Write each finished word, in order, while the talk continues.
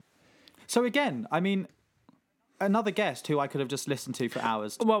So again, I mean, another guest who I could have just listened to for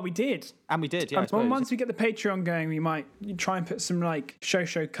hours. Well, we did. And we did, yeah, I Well, suppose. once we get the Patreon going, we might try and put some like show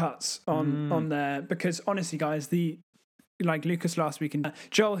cuts on there, because honestly, guys, like Lucas last week and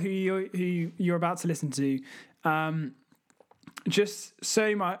Joel, who you're about to listen to, just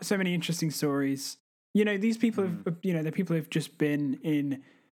so many interesting stories. You know, these people the people who've just been in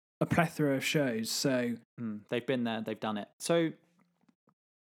a plethora of shows. So they've been there, they've done it. So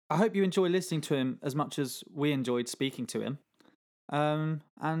I hope you enjoy listening to him as much as we enjoyed speaking to him.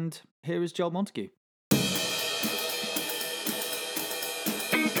 And here is Joel Montague.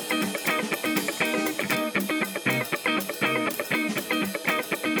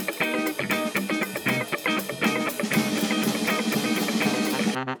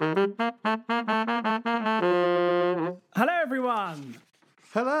 hello, everyone.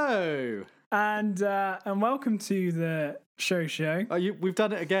 Hello. And welcome to the show. Oh, we've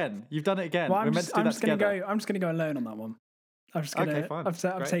done it again. You've done it again. Well, We're meant to do that together. I'm just gonna go alone on that one. I'm just gonna. Okay, fine.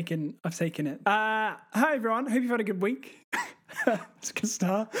 I've taken it. Hi everyone. Hope you've had a good week. It's a good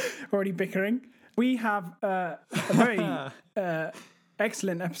start. Already bickering. We have a very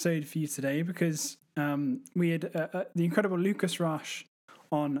excellent episode for you today because we had the incredible Lucas Rush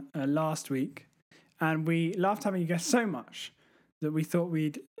on last week, and we loved having a guest so much that we thought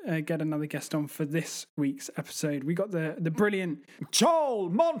we'd get another guest on for this week's episode. We got the brilliant Joel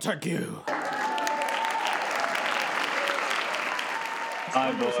Montague.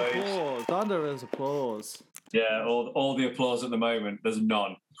 Hi, boys. Applause. Thunderous applause. Yeah, all the applause at the moment. There's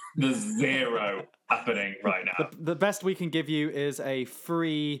none. There's zero happening right now. The best we can give you is a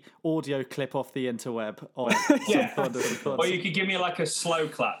free audio clip off the interweb of Yeah. some thunderous applause. Or you could give me like a slow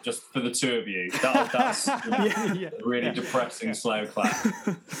clap just for the two of you. That's a really depressing slow clap.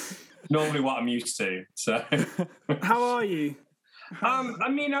 Normally what I'm used to. So, How are you? I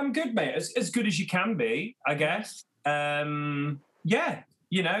mean, I'm good, mate. As good as you can be, I guess. Yeah,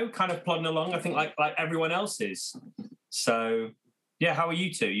 you know, kind of plodding along. I think like everyone else is. So, yeah, how are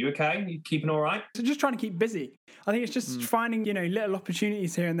you two? You okay? You keeping all right? So just trying to keep busy. I think it's just finding, little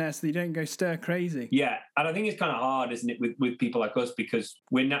opportunities here and there so that you don't go stir crazy. Yeah, and I think it's kind of hard, isn't it, with people like us, because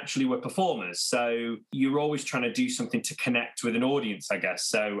we're performers. So you're always trying to do something to connect with an audience, I guess.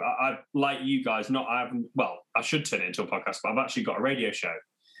 So I like you guys, I should turn it into a podcast, but I've actually got a radio show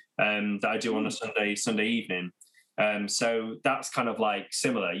that I do on a Sunday evening. So that's kind of like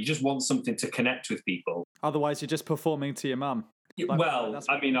similar. You just want something to connect with people. Otherwise, you're just performing to your mum.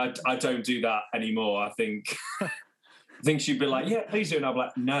 I don't do that anymore. I think she'd be like, "Yeah, please do," and I'll be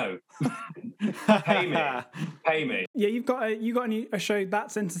like, "No, pay me." Yeah, you got a show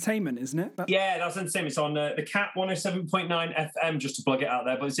that's entertainment, isn't it? Yeah, that's entertainment. It's on the Cat 107.9 FM, just to plug it out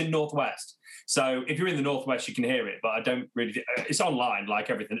there. But it's in Northwest, so if you're in the Northwest, you can hear it. But I don't really. It's online, like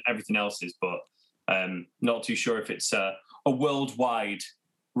everything else is. But not too sure if it's a worldwide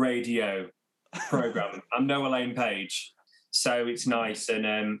radio program. I'm Noah Lane Page. So it's nice, and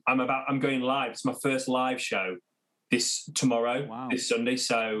I'm going live. It's my first live show this Sunday.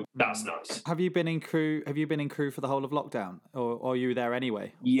 So that's nice. Have you been in crew? Have you been in crew for the whole of lockdown, or are you there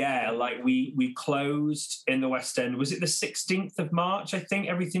anyway? Yeah, like we closed in the West End. Was it the 16th of March? I think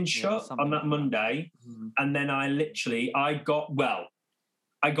everything shut on that Monday, and then I got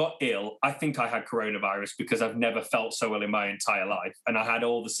ill. I think I had coronavirus because I've never felt so ill in my entire life, and I had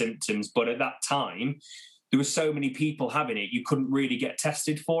all the symptoms. But at that time, there were so many people having it, you couldn't really get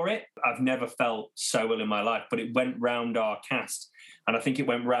tested for it. I've never felt so ill in my life, but it went round our cast. And I think it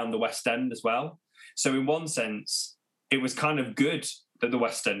went round the West End as well. So in one sense, it was kind of good that the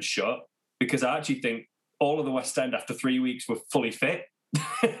West End shut, because I actually think all of the West End after 3 weeks were fully fit.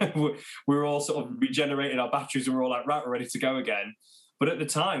 We were all sort of regenerating our batteries, and we were all like, right, we're ready to go again. But at the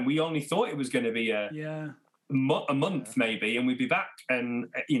time, we only thought it was going to be a month maybe, and we'd be back. And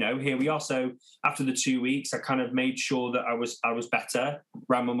here we are. So after the 2 weeks, I kind of made sure that I was better.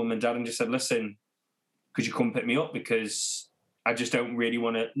 Ran my mum and dad and just said, "Listen, could you come pick me up? Because I just don't really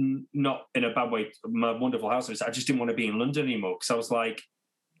want to, not in a bad way, my wonderful house. I just didn't want to be in London anymore, because I was like,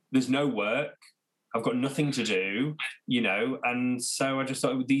 there's no work, I've got nothing to do, and so I just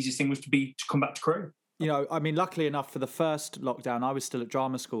thought the easiest thing was to come back to crew." I mean, luckily enough for the first lockdown, I was still at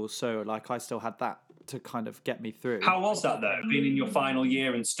drama school, so I still had that to kind of get me through. How was that though, being in your final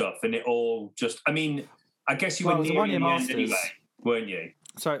year and stuff, and it all just, I mean, I guess you were nearing the end anyway, weren't you?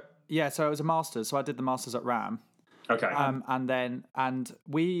 So it was a master's, so I did the master's at RAM. Okay.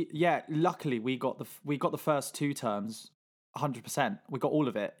 Luckily we got the first 2 terms 100%. We got all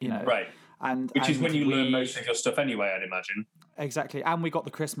of it, Right. Which is when you learn most of your stuff anyway, I'd imagine. Exactly. And we got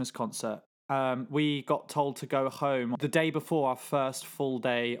the Christmas concert. we got told to go home the day before our first full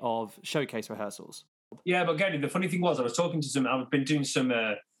day of showcase rehearsals. Yeah, but again, the funny thing was, I've been doing some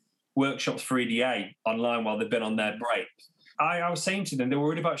workshops for EDA online while they've been on their break. I was saying to them, they were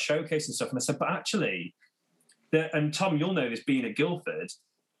worried about showcase and stuff. And I said, but actually, and Tom, you'll know this being at Guildford,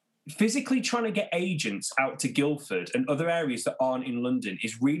 physically trying to get agents out to Guildford and other areas that aren't in London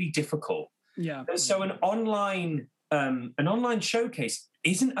is really difficult. Yeah. And so an online showcase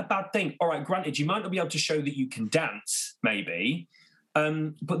isn't a bad thing. All right, granted, you might not be able to show that you can dance, maybe,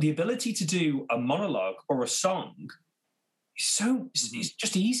 but the ability to do a monologue or a song is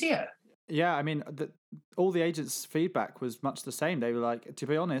just easier. Yeah, I mean, all the agents' feedback was much the same. They were like, to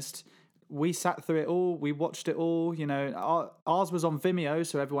be honest, we sat through it all, we watched it all. You know, ours was on Vimeo,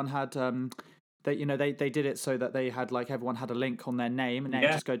 so everyone had they did it so that they had like everyone had a link on their name, and then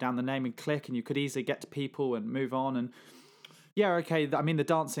just go down the name and click, and you could easily get to people and move on. And yeah, okay. I mean, the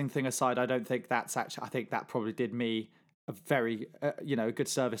dancing thing aside, I don't think that's actually. I think that probably did me a very good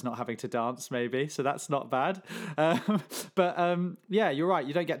service not having to dance, maybe. So that's not bad. But yeah, you're right.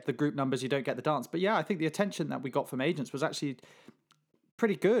 You don't get the group numbers, you don't get the dance. But yeah, I think the attention that we got from agents was actually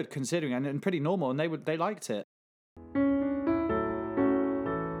pretty good considering, and pretty normal, and they liked it.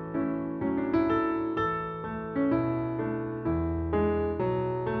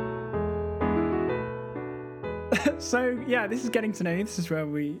 So yeah, this is Getting to Know You. This is where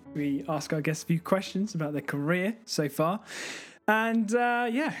we ask our guests a few questions about their career so far, and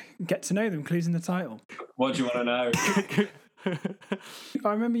get to know them. Clues in the title. What do you want to know?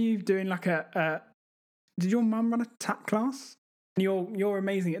 I remember you doing like did your mum run a tap class? You're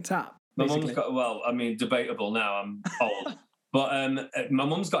amazing at tap. My mum's got, well, I mean, debatable now. I'm old. But my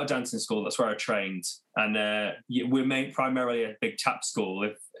mum's got a dancing school. That's where I trained. And we're primarily a big tap school.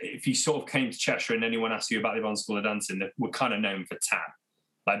 If you sort of came to Cheshire and anyone asked you about the Yvonne School of Dancing, we're kind of known for tap.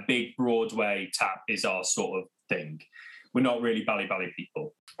 Like big Broadway tap is our sort of thing. We're not really bally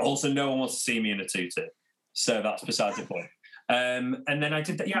people. Also, no one wants to see me in a tutu. So that's besides the point. And then I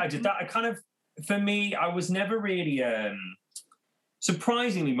did that. Yeah, I did that. I kind of, for me, I was never really...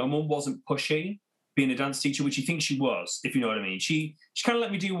 surprisingly, my mum wasn't pushy being a dance teacher, which you think she was, if you know what I mean. She kind of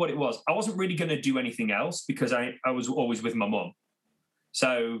let me do what it was. I wasn't really going to do anything else because I was always with my mum.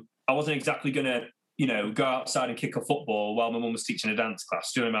 So I wasn't exactly going to, go outside and kick a football while my mum was teaching a dance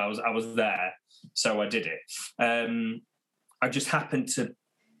class. Do you know what I mean? I was there, so I did it. I just happened to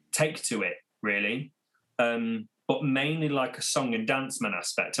take to it, really. But mainly like a song and dance man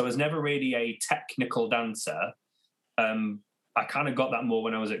aspect. I was never really a technical dancer. I kind of got that more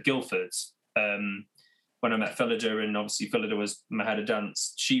when I was at Guildford's, when I met Phillida, and obviously Phillida was my head of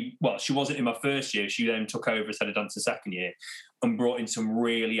dance. She wasn't in my first year. She then took over as head of dance the second year and brought in some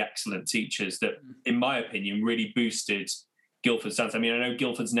really excellent teachers that, in my opinion, really boosted Guildford's dance. I mean, I know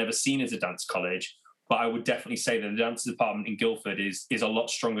Guildford's never seen as a dance college, but I would definitely say that the dance department in Guildford is a lot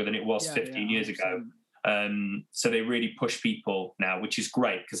stronger than it was 15 years ago. So they really push people now, which is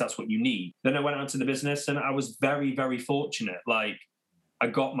great because that's what you need. Then I went out to the business and I was very, very fortunate. Like I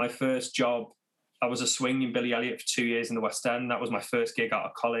got my first job. I was a swing in Billy Elliot for 2 years in the West End. That was my first gig out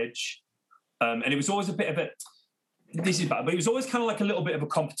of college. And it was always a bit of this is bad, but it was always kind of like a little bit of a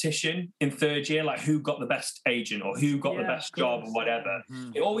competition in third year, like who got the best agent or who got the best job or whatever.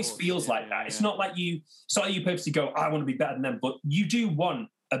 It always feels like that. It's not like you purposely go, I want to be better than them, but you do want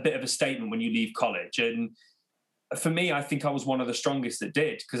a bit of a statement when you leave college. And for me, I think I was one of the strongest that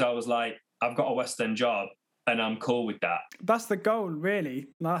did, because I was like, I've got a West End job and I'm cool with that. That's the goal, really.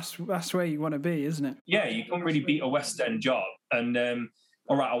 That's where you want to be, isn't it? Yeah, you can't really beat a West End job. And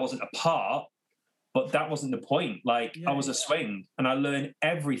all right, I wasn't a part, but that wasn't the point. Like I was a swing and I learned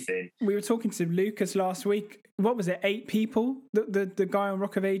everything. We were talking to Lucas last week. What was it? 8 people? The guy on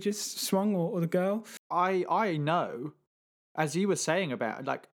Rock of Ages swung, or the girl? I know, as you were saying about,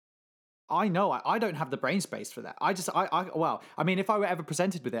 like, I know I don't have the brain space for that. I mean, if I were ever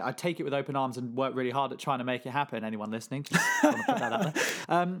presented with it, I'd take it with open arms and work really hard at trying to make it happen. Anyone listening, just want to put that out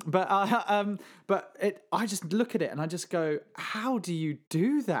there. But I just look at it and I just go, how do you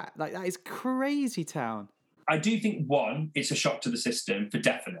do that? Like, that is crazy town. I do think, one, it's a shock to the system for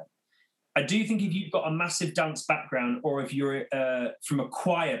definite. I do think if you've got a massive dance background, or if you're from a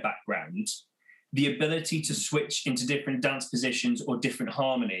choir background, the ability to switch into different dance positions or different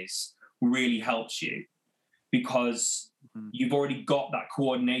harmonies really helps you, because you've already got that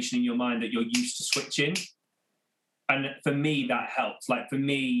coordination in your mind that you're used to switching. And for me, that helped. Like for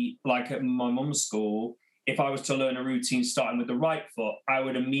me, like at my mum's school, if I was to learn a routine starting with the right foot, I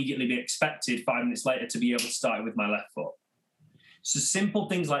would immediately be expected 5 minutes later to be able to start it with my left foot. So simple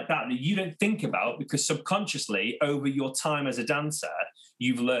things like that you don't think about, because subconsciously over your time as a dancer,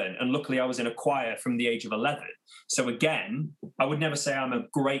 you've learned. And luckily I was in a choir from the age of 11. So again, I would never say I'm a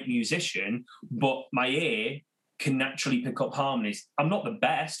great musician, but my ear can naturally pick up harmonies. I'm not the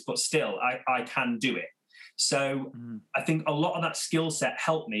best, but still I can do it. So I think a lot of that skill set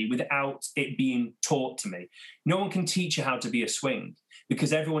helped me without it being taught to me. No one can teach you how to be a swing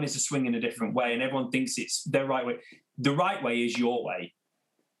because everyone is a swing in a different way and everyone thinks it's their right way. The right way is your way.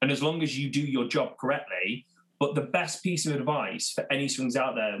 And as long as you do your job correctly, but the best piece of advice for any swings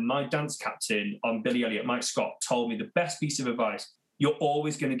out there, my dance captain on Billy Elliot, Mike Scott, told me the best piece of advice, you're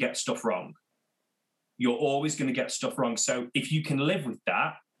always going to get stuff wrong. You're always going to get stuff wrong. So if you can live with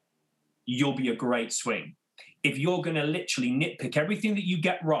that, you'll be a great swing. If you're going to literally nitpick everything that you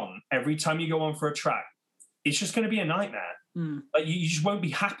get wrong every time you go on for a track, it's just going to be a nightmare. Like you just won't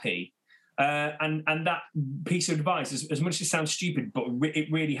be happy. And that piece of advice, as much as it sounds stupid, but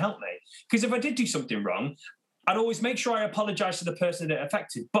it really helped me. Because if I did do something wrong, I'd always make sure I apologise to the person that it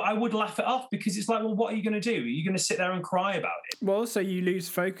affected. But I would laugh it off because it's like, well, what are you going to do? Are you going to sit there and cry about it? Well, also you lose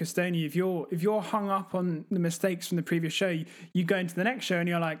focus, don't you? If you're hung up on the mistakes from the previous show, you go into the next show and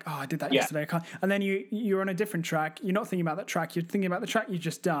you're like, oh, I did that yesterday. I can't. And then you're on a different track. You're not thinking about that track. You're thinking about the track you've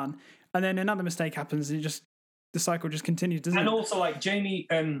just done. And then another mistake happens and the cycle just continues, doesn't it? And also, like Jamie,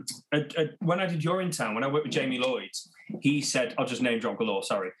 when I did You're in Town, when I worked with Jamie Lloyd, he said, I'll just name drop galore,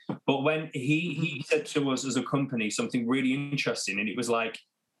 sorry. But when he said to us as a company something really interesting, and it was like,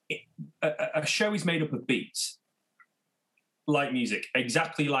 a show is made up of beats, like music,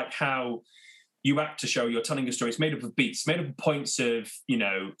 exactly like how you act a show, you're telling a story, it's made up of beats, made up of points of,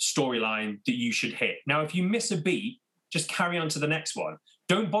 storyline that you should hit. Now, if you miss a beat, just carry on to the next one.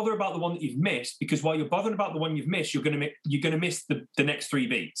 Don't bother about the one that you've missed, because while you're bothering about the one you've missed, you're going to miss the next 3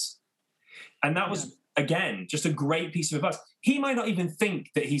 beats. And that was, again, just a great piece of advice. He might not even think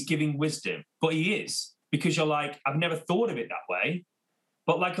that he's giving wisdom, but he is, because you're like, I've never thought of it that way.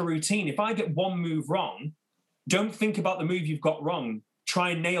 But like a routine, if I get one move wrong, don't think about the move you've got wrong. Try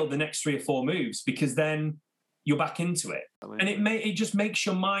and nail the next 3 or 4 moves, because then you're back into it. And it just makes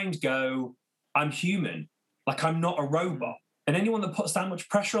your mind go, I'm human. Like, I'm not a robot. And anyone that puts that much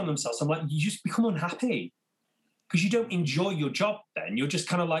pressure on themselves, I'm like, you just become unhappy because you don't enjoy your job then. You're just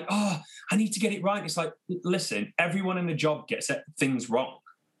kind of like, oh, I need to get it right. It's like, listen, everyone in the job gets things wrong.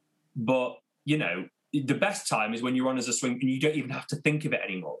 But, the best time is when you're on as a swing and you don't even have to think of it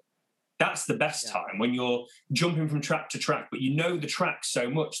anymore. That's the best time, when you're jumping from track to track, but you know the track so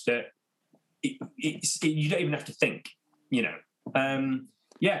much that you don't even have to think,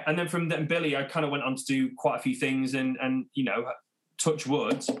 Yeah, and then from then, Billy, I kind of went on to do quite a few things, and touch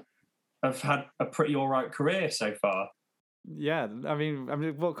wood, I've had a pretty all right career so far. Yeah, I mean,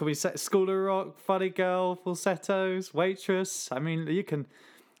 what could we say? School of Rock, Funny Girl, Falsettos, Waitress. I mean, you can,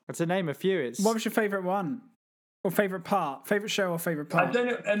 to name a few. What was your favourite one? Or favourite part? Favourite show or favourite part? I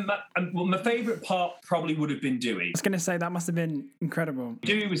don't know. My favourite part probably would have been Dewey. I was going to say, that must have been incredible.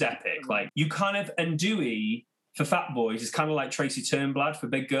 Dewey was epic. Like, you kind of, and Dewey, for fat boys, is kind of like Tracy Turnblad for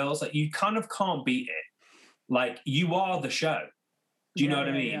big girls. Like, you kind of can't beat it. Like, you are the show. Do you know what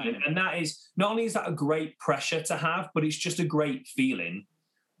I mean? Yeah. And that is, not only is that a great pressure to have, but it's just a great feeling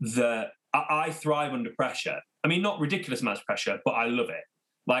that I thrive under pressure. I mean, not ridiculous amounts of pressure, but I love it.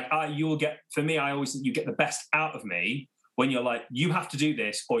 Like, you get the best out of me when you're like, you have to do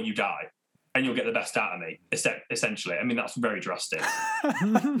this or you die. And you'll get the best out of me, essentially. I mean, that's very drastic.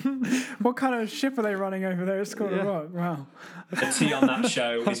 What kind of ship are they running over there at School of Rock? Wow. The tea on that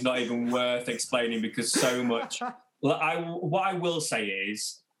show is not even worth explaining, because so much... What I will say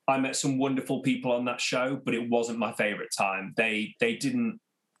is, I met some wonderful people on that show, but it wasn't my favourite time. They didn't...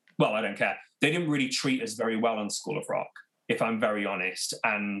 Well, I don't care. They didn't really treat us very well on School of Rock, if I'm very honest.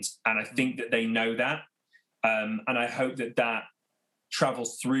 And I think that they know that. And I hope that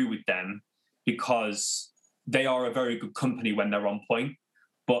travels through with them, because they are a very good company when they're on point.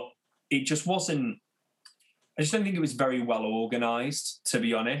 But it just wasn't... I just don't think it was very well organised, to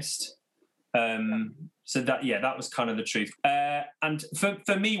be honest. So that was kind of the truth. And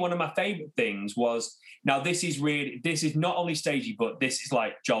for me, one of my favourite things was... Now, this is not only stagey, but this is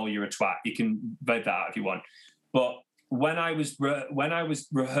like, Joel, you're a twat. You can vote that out if you want. But when I was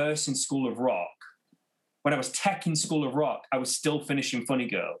rehearsing School of Rock, when I was teching School of Rock, I was still finishing Funny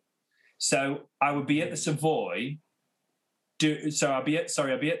Girl. So I would be at the Savoy. I'd be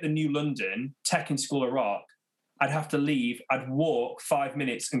at the New London, teching School of Rock. I'd have to leave. I'd walk 5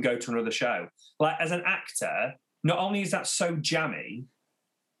 minutes and go to another show. Like, as an actor, not only is that so jammy,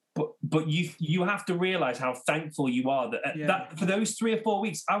 but you have to realise how thankful you are that for those 3 or 4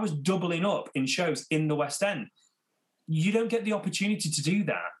 weeks, I was doubling up in shows in the West End. You don't get the opportunity to do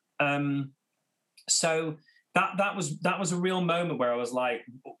that. So that was a real moment where I was like,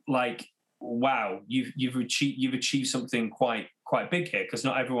 wow, you've achieved something quite big here, because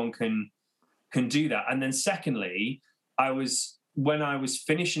not everyone can do that. And then secondly, when I was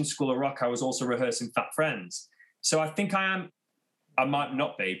finishing School of Rock, I was also rehearsing Fat Friends. So I think I might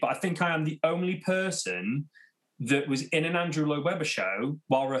not be, but I think I am the only person that was in an Andrew Lloyd Webber show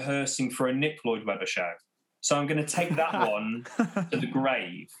while rehearsing for a Nick Lloyd Webber show. So I'm going to take that one to the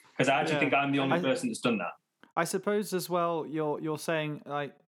grave, because I actually think I'm the only person that's done that. I suppose as well, you're saying,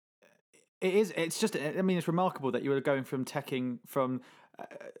 like, it's just, I mean, it's remarkable that you were going from teching from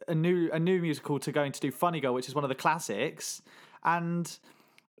a new musical to going to do Funny Girl, which is one of the classics, and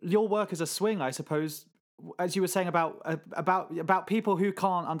your work as a swing, I suppose, as you were saying about people who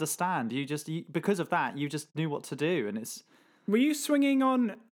can't understand, because of that, you just knew what to do, and it's. Were you swinging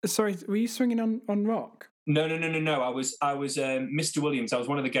on rock? No. I was Mr. Williams. I was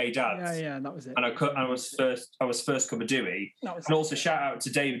one of the gay dads. Yeah, that was it. And I was first cover Dewey. And also shout out to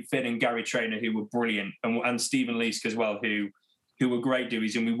David Finn and Gary Traynor, who were brilliant, and Stephen Leask as well, who were great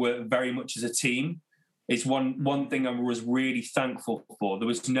Deweys, and we worked very much as a team. It's one thing I was really thankful for. There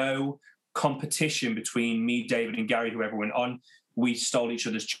was no competition between me, David, and Gary, whoever went on. We stole each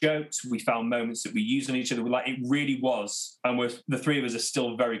other's jokes. We found moments that we used on each other. It really was, and the three of us are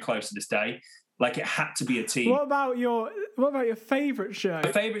still very close to this day. Like, it had to be a team. What about your favourite show?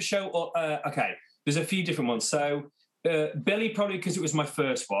 My favourite show? Okay, there's a few different ones. So Billy, probably because it was my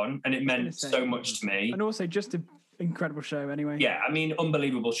first one and it meant so much to me. And also just an incredible show anyway. Yeah, I mean,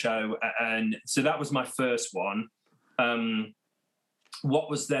 unbelievable show. And so that was my first one. What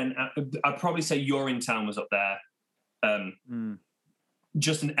was then? I'd probably say You're in Town was up there.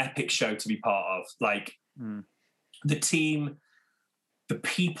 Just an epic show to be part of. Like, the team, the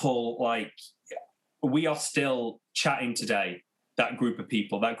people, like, we are still chatting today, that group of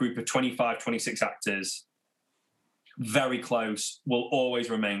people, that group of 25, 26 actors, very close, will always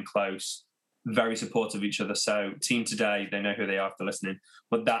remain close, very supportive of each other. So Team Today, they know who they are after listening,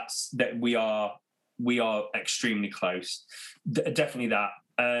 but that we are extremely close. Definitely that.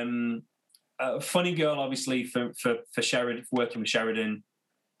 Funny Girl, obviously, for Sheridan, working with Sheridan,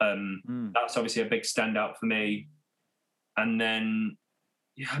 that's obviously a big standout for me. And then,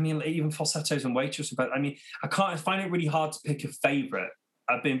 yeah, I mean, even Falsettos and Waitress. But I mean, I find it really hard to pick a favourite.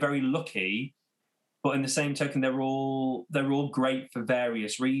 I've been very lucky, but in the same token, they're all great for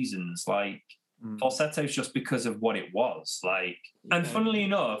various reasons. Like, Falsettos just because of what it was. Like, and funnily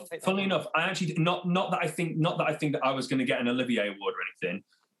enough, I actually not that I think that I was going to get an Olivier Award or anything,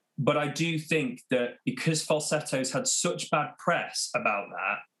 but I do think that because Falsettos had such bad press about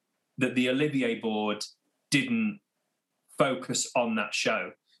that the Olivier board didn't focus on that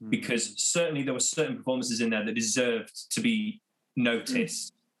show, because certainly there were certain performances in there that deserved to be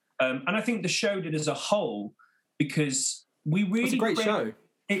noticed. And I think the show did as a whole, because we really... It was a great show.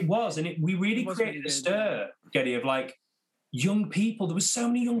 It was, and we really created a stir, Geddy, of like young people. There were so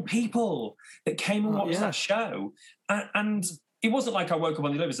many young people that came and watched that show. And it wasn't like I woke up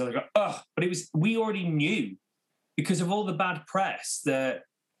on the living room and I go, but we already knew, because of all the bad press, that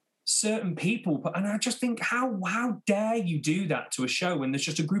certain people, and I just think, how dare you do that to a show when there's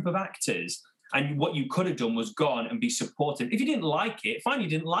just a group of actors, and what you could have done was gone and be supportive. If you didn't like it, fine, you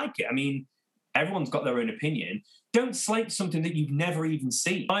didn't like it. I mean, everyone's got their own opinion. Don't slate something that you've never even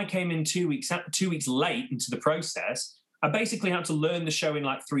seen. I came in 2 weeks late into the process. I basically had to learn the show in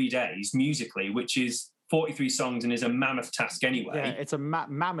like 3 days musically, which is 43 songs and is a mammoth task anyway. Yeah, it's a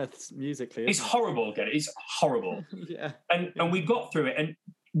mammoth musically. It's horrible, get it? It's horrible. Yeah. And we got through it, and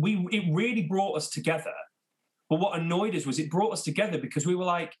it really brought us together. But what annoyed us was it brought us together because we were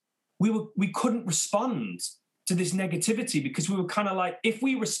like, we couldn't respond to this negativity, because we were kind of like, if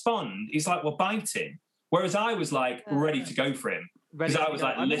we respond, it's like we're biting. Whereas I was like ready to go for him, because I was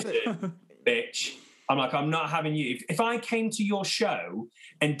like, listen, bitch. I'm like, I'm not having you. If I came to your show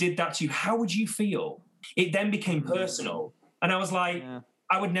and did that to you, how would you feel? It then became personal. And I was like,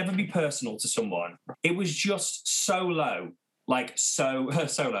 I would never be personal to someone. It was just so low. Like so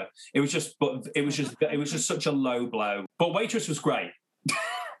low. It was just such a low blow. But Waitress was great.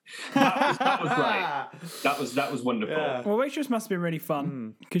 that was great. That was wonderful. Yeah. Well, Waitress must have been really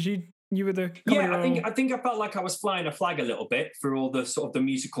fun, because you were the I think I felt like I was flying a flag a little bit for all the sort of the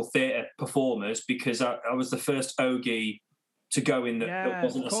musical theatre performers, because I was the first Ogie to go in that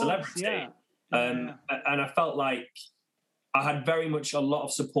wasn't a celebrity. And I felt like I had very much a lot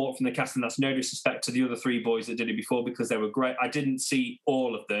of support from the cast, and that's no disrespect to the other three boys that did it before, because they were great. I didn't see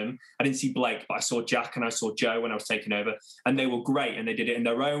all of them. I didn't see Blake, but I saw Jack and I saw Joe when I was taking over, and they were great, and they did it in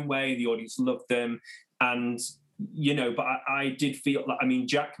their own way. The audience loved them. And, you know, but I did feel like, I mean,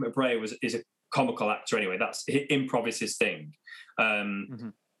 Jack McBrayer is comical actor anyway. That's improv is his thing.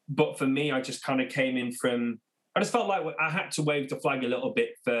 But for me, I just kind of came in from. I just felt like I had to wave the flag a little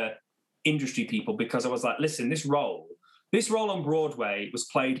bit for industry people because I was like, listen, this role on Broadway was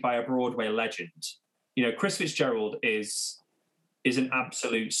played by a Broadway legend. You know, Chris Fitzgerald is an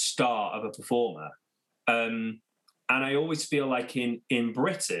absolute star of a performer. And I always feel like in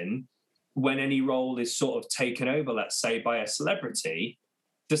Britain, when any role is sort of taken over, let's say, by a celebrity,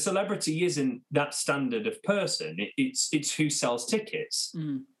 the celebrity isn't that standard of person. It's who sells tickets.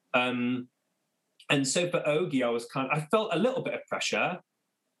 And so for Ogie, I felt a little bit of pressure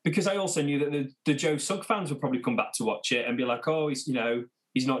because I also knew that the Joe Sugg fans would probably come back to watch it and be like, oh, he's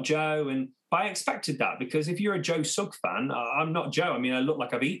not Joe. But I expected that because if you're a Joe Sugg fan, I'm not Joe. I mean, I look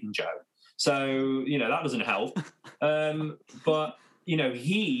like I've eaten Joe. So, that doesn't help. But,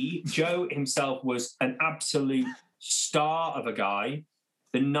 Joe himself was an absolute star of a guy,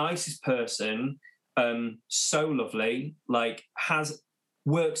 the nicest person, so lovely,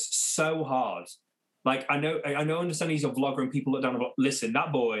 works so hard. I understand he's a vlogger and people look down and go, listen,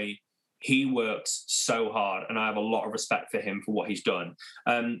 that boy, he works so hard and I have a lot of respect for him for what he's done.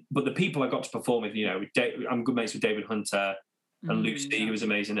 But the people I got to perform with, I'm good mates with David Hunter and Lucy, who was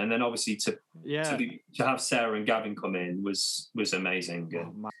amazing. And then obviously to have Sarah and Gavin come in was amazing.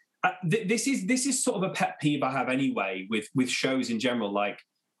 This is sort of a pet peeve I have anyway with shows in general.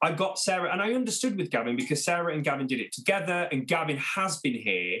 I got Sarah, and I understood with Gavin because Sarah and Gavin did it together and Gavin has been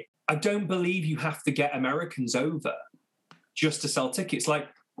here. I don't believe you have to get Americans over just to sell tickets.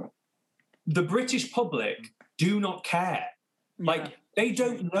 The British public do not care. They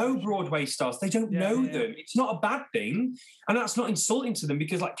don't know Broadway stars. They don't know them. It's not a bad thing. And that's not insulting to them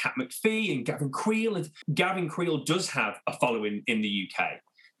because Cat McPhee and Gavin Creel does have a following in the UK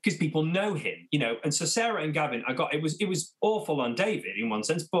because people know him, And so Sarah and Gavin, it was awful on David in one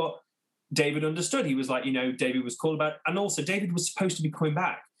sense, but David understood. He was like, David was cool about it. And also David was supposed to be coming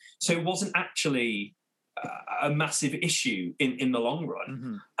back. So it wasn't actually a massive issue in the long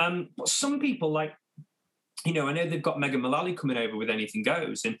run. But some people I know they've got Megan Mullally coming over with Anything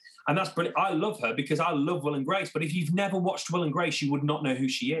Goes, and that's brilliant. I love her because I love Will and Grace, but if you've never watched Will and Grace, you would not know who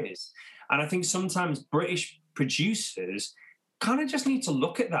she is. And I think sometimes British producers kind of just need to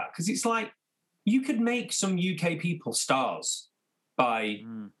look at that because it's you could make some UK people stars by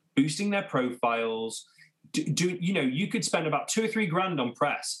boosting their profiles. You could spend about $2 or $3 grand on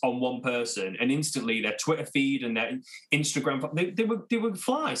press on one person, and instantly their Twitter feed and their Instagram they would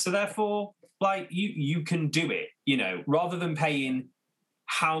fly. So therefore, you can do it. Rather than paying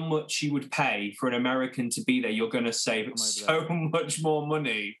how much you would pay for an American to be there, you're going to save so much more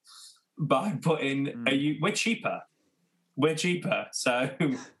money by putting we're cheaper. We're cheaper. So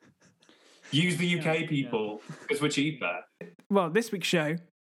use the UK people because we're cheaper. Well, this week's show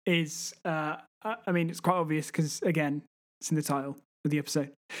is. It's quite obvious because, again, it's in the title of the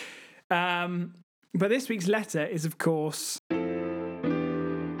episode. But this week's letter is, of course...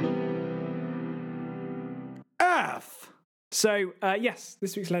 F! So, yes,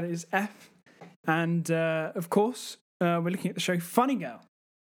 this week's letter is F. And, of course, we're looking at the show Funny Girl.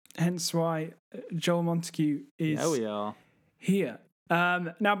 Hence why Joel Montague is here.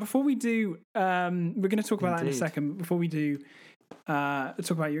 Now, before we do... we're going to talk about that in a second. Before we do...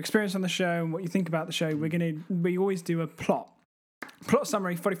 talk about your experience on the show and what you think about the show. We always do a plot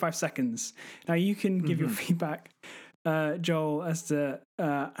summary, 45 seconds. Now you can give your feedback, Joel, as to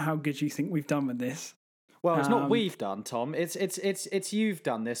how good you think we've done with this. Well, it's not we've done, Tom. It's you've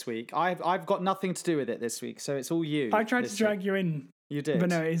done this week. I've got nothing to do with it this week, so it's all you. I tried to drag you in. You did, but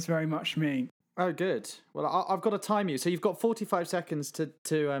no, it is very much me. Oh, good. Well, I've got to time you, so you've got 45 seconds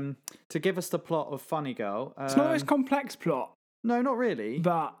to give us the plot of Funny Girl. It's not the most complex plot. No, not really.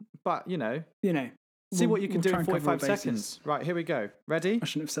 But see what you can do in 45 seconds. Right, here we go. Ready? I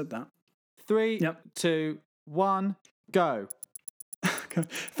shouldn't have said that. 3, 2, 1, go.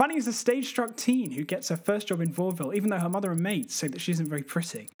 Fanny is a stage-struck teen who gets her first job in vaudeville, even though her mother and mates say that she isn't very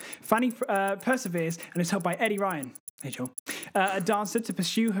pretty. Fanny perseveres and is helped by Eddie Ryan. Hey, Joel. A dancer to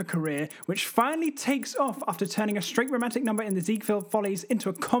pursue her career, which finally takes off after turning a straight romantic number in the Ziegfeld Follies into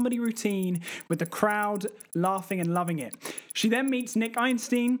a comedy routine with the crowd laughing and loving it. She then meets Nick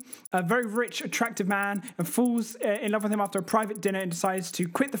Einstein, a very rich, attractive man, and falls in love with him after a private dinner and decides to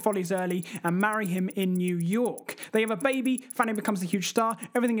quit the Follies early and marry him in New York. They have a baby, Fanny becomes a huge star,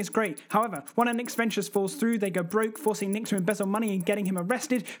 everything is great. However, one of Nick's ventures falls through, they go broke, forcing Nick to embezzle money and getting him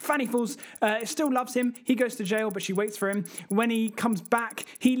arrested. Fanny still loves him, he goes to jail, but she waits for him. When he comes back,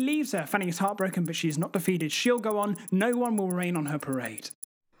 he leaves her. Fanny is heartbroken, but she is not defeated. She'll go on. No one will rain on her parade.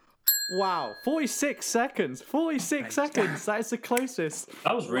 Wow, 46 seconds. 46 seconds. That is the closest.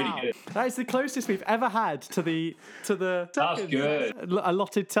 That was really good. That is the closest we've ever had to the That was good.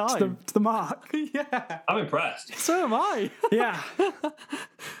 allotted time. To the mark. Yeah. I'm impressed. So am I. Yeah.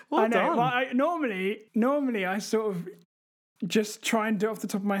 Well I know. done. Well, normally I sort of just try and do it off the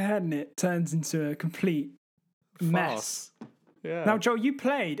top of my head, and it turns into a complete mess. Yeah. Now, Joel, you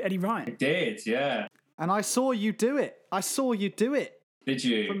played Eddie Ryan. Did, yeah. And I saw you do it. Did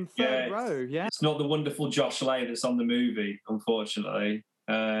you? From third row, yeah. It's not the wonderful Josh Lay that's on the movie, unfortunately.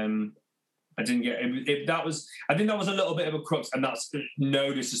 I didn't get it. I think that was a little bit of a crux, and that's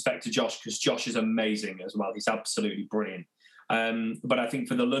no disrespect to Josh, because Josh is amazing as well. He's absolutely brilliant. But I think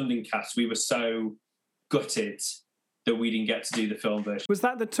for the London cast, we were so gutted that we didn't get to do the film version. Was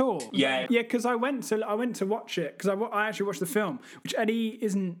that the tour? Yeah. Yeah, because I went to watch it, because I actually watched the film, which Eddie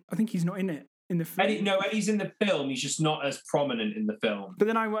isn't. I think he's not in it. In the film. Eddie's in the film. He's just not as prominent in the film. But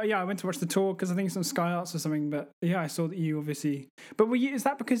then I went to watch the tour because I think it's on Sky Arts or something. But yeah, I saw that you obviously. But were you? Is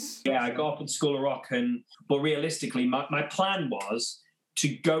that because? Yeah, I got up at School of Rock, but realistically, my plan was to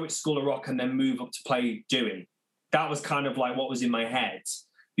go at School of Rock and then move up to play Dewey. That was kind of like what was in my head,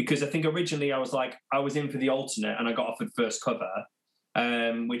 because I think originally I was in for the alternate and I got offered first cover,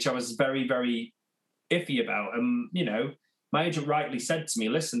 which I was very, very iffy about. And my agent rightly said to me,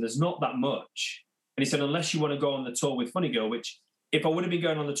 listen, there's not that much. And he said, unless you want to go on the tour with Funny Girl, which if I would have been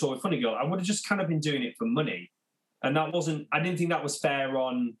going on the tour with Funny Girl, I would have just kind of been doing it for money. And I didn't think that was fair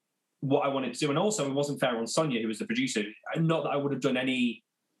on what I wanted to do. And also it wasn't fair on Sonia, who was the producer. Not that I would have done any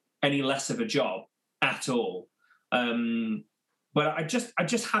less of a job at all. But I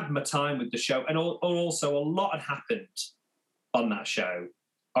just had my time with the show. And also a lot had happened on that show.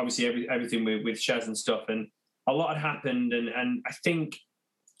 Obviously everything with Shez and stuff, and a lot had happened, and I think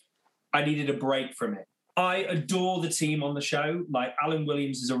I needed a break from it. I adore the team on the show. Like, Alan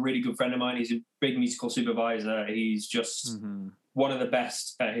Williams is a really good friend of mine. He's a big musical supervisor. He's just one of the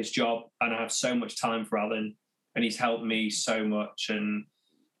best at his job, and I have so much time for Alan, and he's helped me so much. And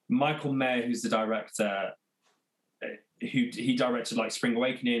Michael Mayer, who's the director, he directed like Spring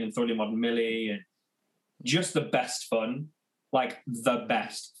Awakening and Thoroughly Modern Millie, and just the best fun, like the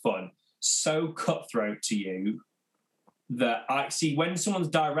best fun. So cutthroat to you that I see when someone's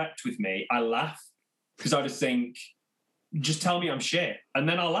direct with me, I laugh, because I just think, just tell me I'm shit, and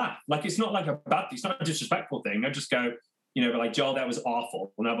then I'll laugh. Like, it's not like a bad thing, it's not a disrespectful thing. I just go, like, Joel, that was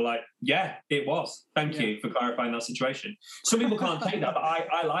awful, and I'll be like, yeah, it was. Thank you for clarifying that situation. Some people can't take that, but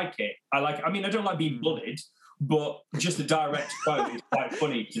I like it. I mean, I don't like being bullied, but just a direct quote is quite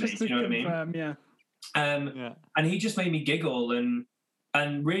funny to me. You know what I mean? Yeah. And he just made me giggle,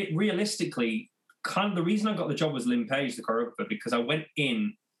 and realistically, kind of the reason I got the job was Lynn Page, the choreographer, because I went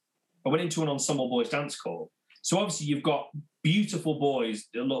into an ensemble boys dance call. So obviously you've got beautiful boys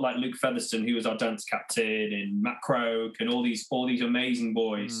that look like Luke Featherston, who was our dance captain, and Matt Croak, and all these amazing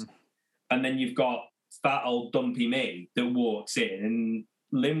boys. And then you've got fat old dumpy me that walks in, and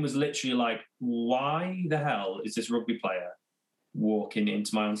Lynn was literally like, why the hell is this rugby player walking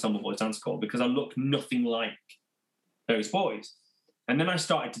into my ensemble boys dance call? Because I look nothing like those boys. And then I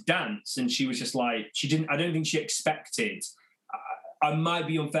started to dance, and she was just like, I don't think she expected, I might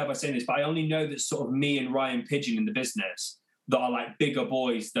be unfair by saying this, but I only know that sort of me and Ryan Pigeon in the business that are like bigger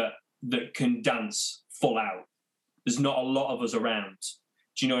boys that can dance full out. There's not a lot of us around.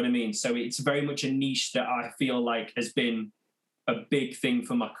 Do you know what I mean? So it's very much a niche that I feel like has been a big thing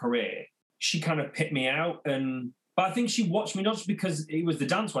for my career. She kind of picked me out, but I think she watched me not just because it was the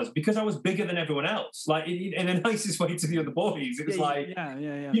dance wise, because I was bigger than everyone else. Like, in the nicest way to the other boys. It was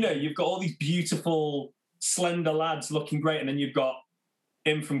you've got all these beautiful, slender lads looking great, and then you've got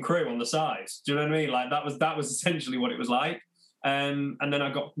him from Crew on the sides. Do you know what I mean? Like, that was essentially what it was like. And then I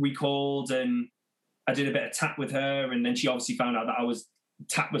got recalled, and I did a bit of tap with her, and then she obviously found out that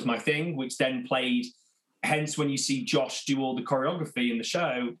tap was my thing, which then played. Hence, when you see Josh do all the choreography in the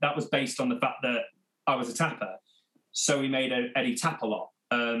show, that was based on the fact that I was a tapper. So we made Eddie tap a lot.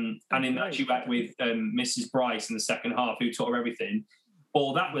 And in that duet with Mrs. Bryce in the second half, who taught her everything,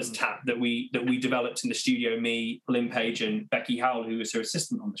 all that was tap that we developed in the studio, me, Lynn Page, and Becky Howell, who was her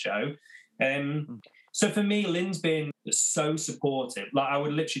assistant on the show. So for me, Lynn's been so supportive. Like, I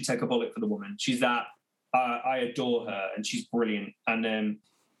would literally take a bullet for the woman. She's that. I adore her, and she's brilliant. And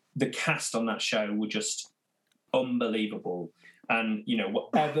the cast on that show were just unbelievable. And,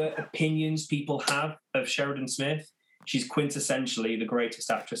 whatever opinions people have of Sheridan Smith, she's quintessentially the greatest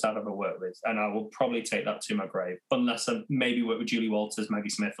actress I've ever worked with. And I will probably take that to my grave, unless I maybe work with Julie Walters, Maggie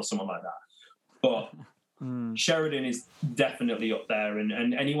Smith, or someone like that. But Sheridan is definitely up there.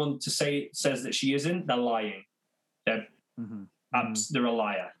 And anyone says that she isn't, they're lying. They're a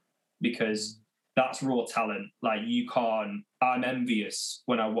liar. because that's raw talent. Like, you can't. I'm envious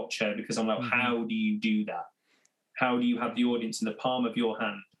when I watch her because I'm like, how do you do that? How do you have the audience in the palm of your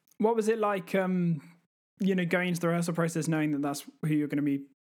hand? What was it like? Going into the rehearsal process, knowing that that's who you're going to be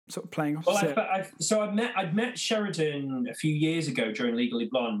sort of playing opposite. Well, I'd met Sheridan a few years ago during Legally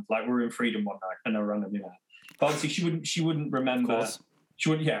Blonde. Like, we were in Freedom one night, and I randomly met. But obviously, she wouldn't remember. She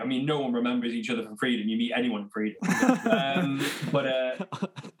wouldn't. Yeah, I mean, no one remembers each other from Freedom. You meet anyone in Freedom.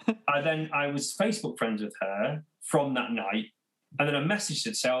 I was Facebook friends with her from that night, and then I messaged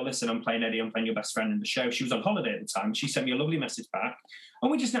her to say, "Oh, listen, I'm playing Eddie. I'm playing your best friend in the show." She was on holiday at the time. She sent me a lovely message back, and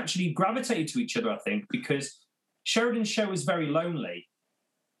we just naturally gravitated to each other. I think because Sheridan's show was very lonely.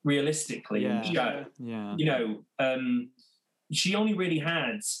 Realistically, in the show, she only really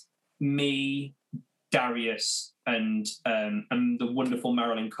had me, Darius, and the wonderful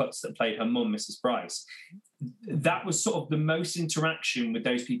Marilyn Cutts that played her mum, Mrs. Bryce. That was sort of the most interaction with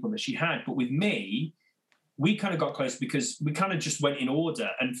those people that she had. But with me, we kind of got close because we kind of just went in order.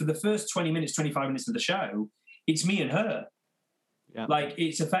 And for the first 20 minutes, 25 minutes of the show, it's me and her. Yeah. Like,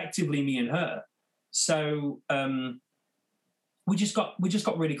 it's effectively me and her. So we just got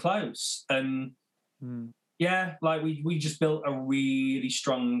really close. And we just built a really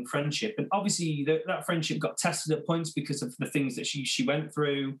strong friendship. And obviously that friendship got tested at points because of the things that she went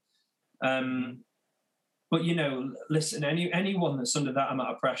through. But listen, anyone that's under that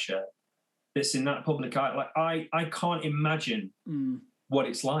amount of pressure, that's in that public eye, like I can't imagine what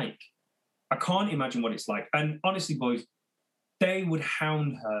it's like. I can't imagine what it's like. And honestly, boys, they would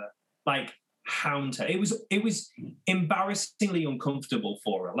hound her. It was embarrassingly uncomfortable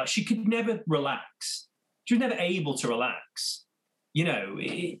for her. Like, she could never relax. She was never able to relax.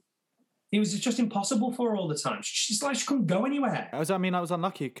 It was just impossible for her all the time. She couldn't go anywhere. I was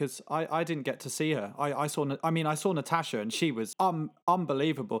unlucky because I didn't get to see her. I saw Natasha, and she was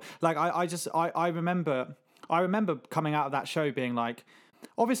unbelievable. Like, I remember coming out of that show being like,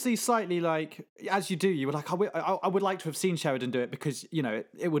 obviously slightly like, as you do, you were like, I would like to have seen Sheridan do it because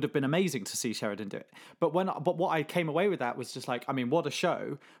it would have been amazing to see Sheridan do it. But what I came away with that was just like, I mean, what a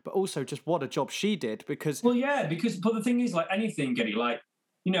show, but also just what a job she did because. Well, yeah, but the thing is, like anything, Geddy, like,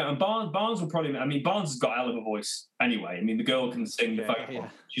 and Barnes will probably. I mean, Barnes has got a hell of a voice anyway. I mean, the girl can sing the vocal. Yeah.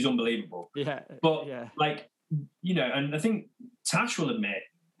 She's unbelievable. Yeah. But and I think Tash will admit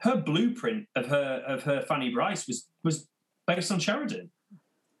her blueprint of her Fanny Bryce was based on Sheridan.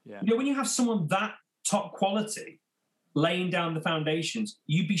 Yeah. When you have someone that top quality laying down the foundations,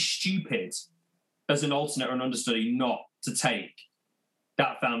 you'd be stupid as an alternate or an understudy not to take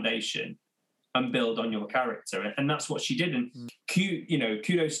that foundation and build on your character. And that's what she did. And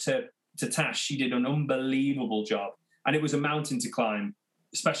kudos to Tash. She did an unbelievable job. And it was a mountain to climb,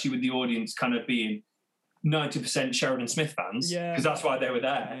 especially with the audience kind of being 90% Sheridan Smith fans, because that's why they were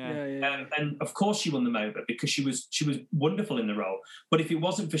there. Yeah. And of course she won them over because she was wonderful in the role. But if it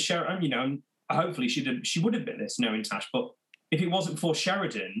wasn't for Sheridan, hopefully she would have been this knowing Tash. But if it wasn't for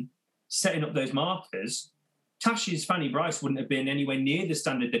Sheridan setting up those markers, Tash's Fanny Bryce wouldn't have been anywhere near the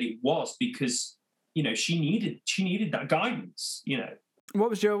standard that it was because she needed that guidance.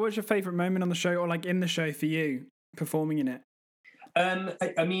 What was your favourite moment on the show, or like in the show for you, performing in it?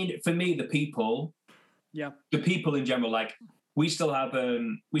 I mean, for me, the people. Yeah, the people in general, like we still have a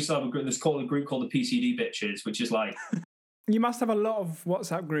group. There's a group called the PCD Bitches, which is like. You must have a lot of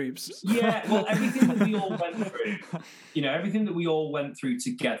WhatsApp groups. Yeah, well, everything that we all went through,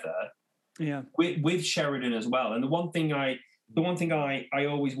 together. Yeah, with Sheridan as well. And the one thing I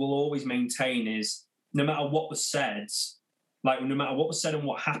will always maintain is no matter what was said, and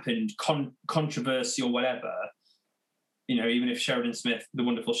what happened, controversy or whatever, even if Sheridan Smith, the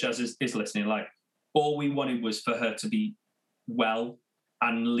wonderful Shez, is listening, like. All we wanted was for her to be well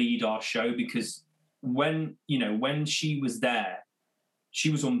and lead our show because when she was there, she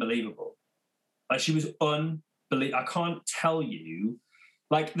was unbelievable. Like, she was unbelievable. I can't tell you,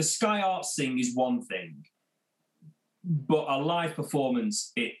 like, the Sky Arts thing is one thing, but a live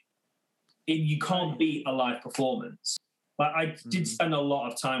performance, you can't beat a live performance. Like, I did spend a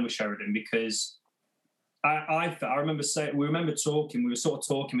lot of time with Sheridan because I remember we were sort of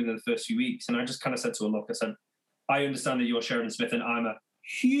talking within the first few weeks, and I just kind of said to her, look, I said, I understand that you're Sheridan Smith and I'm a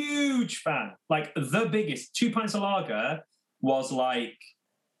huge fan. Like, the biggest. 2 Pints of Lager was like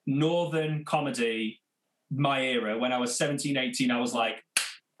Northern comedy, my era. When I was 17, 18, I was like,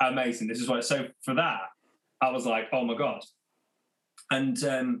 amazing. This is what. So for that, I was like, oh my God. And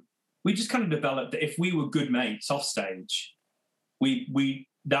we just kind of developed that if we were good mates off stage, we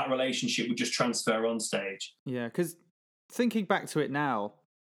that relationship would just transfer on stage. Yeah, because thinking back to it now,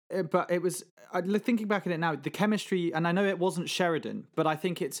 thinking back at it now, the chemistry, and I know it wasn't Sheridan, but I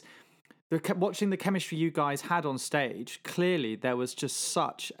think it's watching the chemistry you guys had on stage, clearly there was just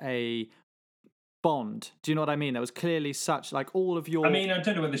such a bond. Do you know what I mean? There was clearly such, like, all of your... I mean, I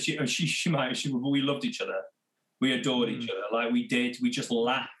don't know whether she might, but we loved each other. We adored each other. Like, we just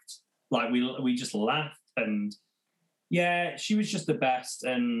laughed. Like, we just laughed. And yeah, she was just the best.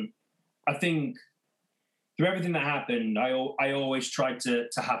 And I think through everything that happened, I always tried to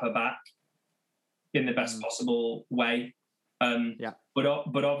have her back in the best possible way.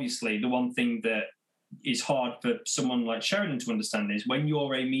 But obviously, the one thing that is hard for someone like Sheridan to understand is when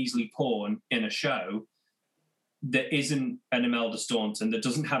you're a measly pawn in a show that isn't an Imelda Staunton, that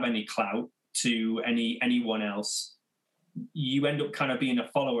doesn't have any clout to anyone else, you end up kind of being a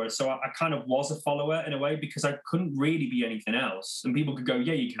follower. So I kind of was a follower in a way because I couldn't really be anything else. And people could go,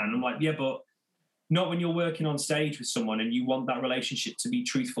 yeah, you can. I'm like, yeah, but not when you're working on stage with someone and you want that relationship to be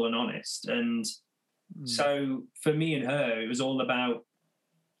truthful and honest. And so for me and her, it was all about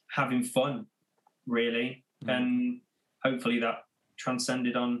having fun, really. And hopefully that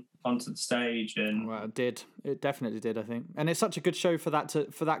transcended onto the stage. And well, it did. It definitely did, I think. And it's such a good show for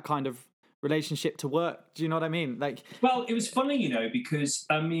that kind of relationship to work. Do you know what I mean? Like, well, it was funny, because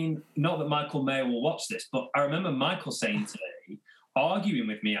I mean, not that Michael Mayer will watch this, but I remember Michael saying today, arguing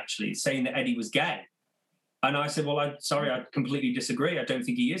with me actually, saying that Eddie was gay. And I said, well, I completely disagree. I don't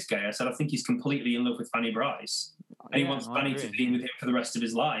think he is gay. I said, I think he's completely in love with Fanny Bryce. And he wants Fanny to be with him for the rest of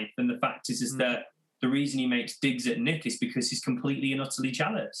his life. And the fact is that the reason he makes digs at Nick is because he's completely and utterly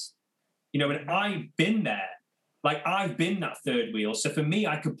jealous. And I've been there. Like, I've been that third wheel. So for me,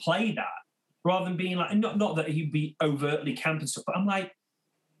 I could play that rather than being like, not that he'd be overtly camp and stuff, but I'm like,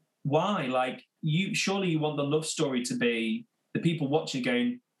 why? Like, surely you want the love story to be the people watching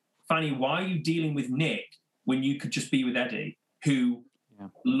going, Fanny, why are you dealing with Nick when you could just be with Eddie, who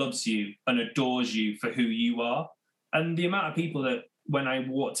loves you and adores you for who you are? And the amount of people that, when I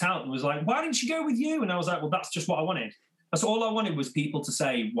walked out, was like, why didn't she go with you? And I was like, well, that's just what I wanted. That's all I wanted, was people to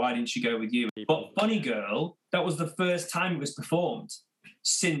say, why didn't she go with you? But Funny Girl, that was the first time it was performed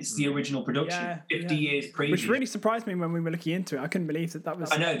since the original production, 50 years previous. Which really surprised me when we were looking into it. I couldn't believe that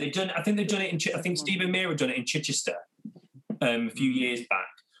was... I know, I think they've done it I think Stephen Mear had done it in Chichester a few years back.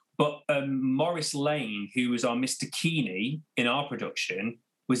 But Maurice Lane, who was our Mr. Keeney in our production,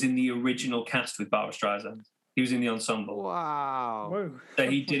 was in the original cast with Barbra Streisand. He was in the ensemble. Wow. Whoa. So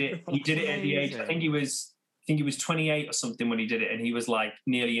he did it at the age, I think he was 28 or something when he did it, and he was like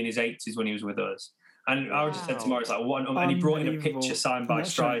nearly in his 80s when he was with us. And I just said to Maurice, like, what? And he brought in a picture signed by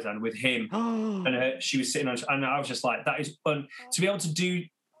Streisand with him, and she was sitting on, and I was just like, that is fun to be able to do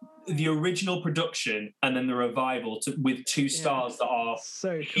the original production and then the revival with two stars that are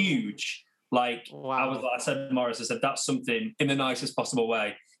so huge. Like, I said to Maurice, I said, that's something in the nicest possible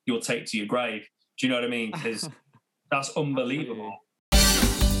way you'll take to your grave. Do you know what I mean? Because that's unbelievable.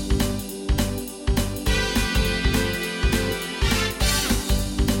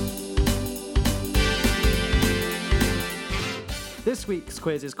 This week's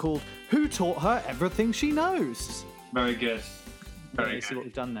quiz is called Who Taught Her Everything She Knows? Very good. Very good. See what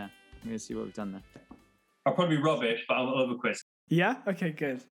we've done there. I'm going to see what we've done there. I'll probably be rubbish, but I'll have a quiz. Yeah? Okay,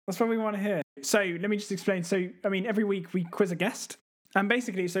 good. That's what we want to hear. So let me just explain. So, I mean, every week we quiz a guest. And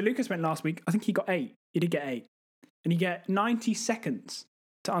basically, so Lucas went last week. I think he got 8. He did get 8. And you get 90 seconds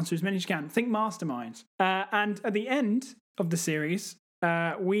to answer as many as you can. Think masterminds. And at the end of the series,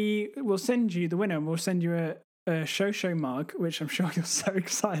 we will send you the winner, and we'll send you a show mug, which I'm sure you're so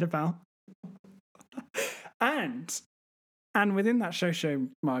excited about. And within that show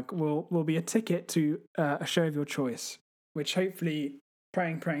mug will be a ticket to a show of your choice, which hopefully,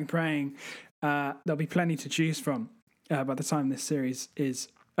 praying, there'll be plenty to choose from by the time this series is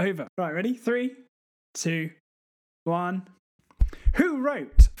over. Right, ready? 3, 2, 1. Who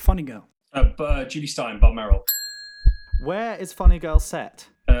wrote Funny Girl? Julie Stein, Bob Merrill. Where is Funny Girl set?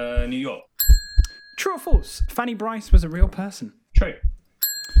 New York. True or false? Fanny Bryce was a real person. True.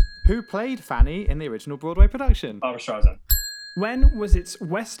 Who played Fanny in the original Broadway production? Barbra Streisand. When was its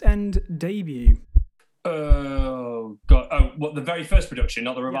West End debut? Oh, God. Oh, what, the very first production,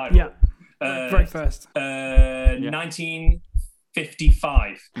 not the revival? Yeah. Very first.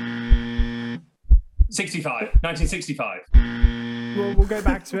 1955. 1965. We'll go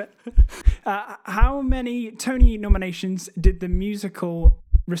back to it. How many Tony nominations did the musical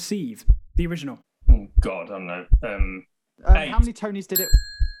receive? The original. Oh, God, I don't know. 8. How many Tonys did it?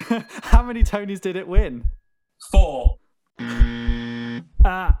 How many Tonys did it win? 4.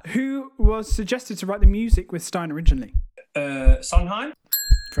 Who was suggested to write the music with Stein originally? Sondheim.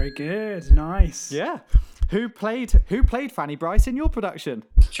 Very good, nice. Yeah. Who played Fanny Bryce in your production?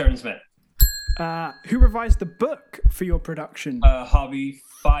 Sharon Smith. Who revised the book for your production? Harvey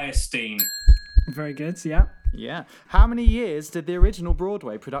Firestein. Very good, yeah. Yeah. How many years did the original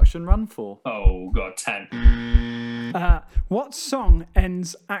Broadway production run for? Oh, God, 10. What song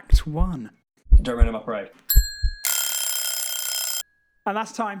ends Act 1? Don't Rain on My Parade. And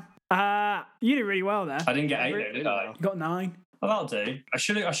that's time. You did really well there. I didn't get 8 though, did I? You got 9. Well, that'll do. I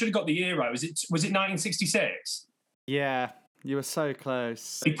should have got the year right. Was it 1966? Yeah, you were so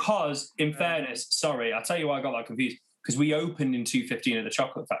close. Because, in fairness, sorry, I'll tell you why I got that confused. Because we opened in 2015 at the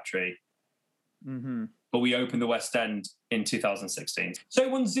Chocolate Factory, but we opened the West End in 2016. So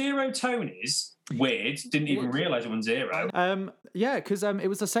it won 0 Tonys. Weird. Didn't even realise it won 0. Yeah, because it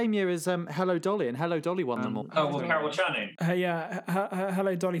was the same year as Hello Dolly, and Hello Dolly won them all. Oh, well, Carol Channing.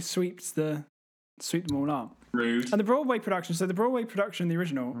 Hello Dolly swept them all up. Rude. And the Broadway production, the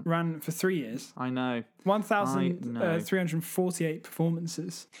original, ran for 3 years. I know. 1,348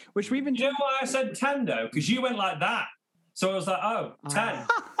 performances. Which we've been... You know why I said 10, though? Because you went like that. So I was like, 10.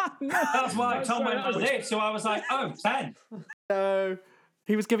 That's why Tom went like this. So I was like, 10. No.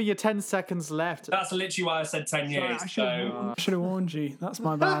 He was giving you 10 seconds left. That's literally why I said 10 years. I should have warned you. That's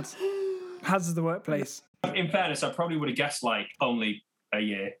my bad. Hazards of the workplace. In fairness, I probably would have guessed like only a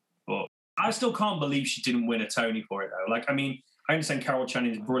year, but I still can't believe she didn't win a Tony for it though. Like, I mean, I understand Carol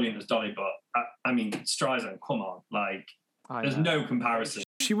Channing is brilliant as Dolly, but I mean, Streisand, come on, like, there's no comparison.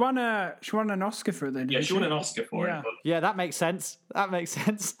 She won an Oscar for it, though. Yeah, she won an Oscar for it. But... Yeah, that makes sense.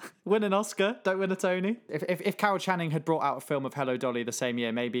 Win an Oscar, don't win a Tony. If Carol Channing had brought out a film of Hello Dolly the same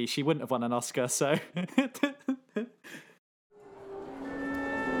year, maybe she wouldn't have won an Oscar. So.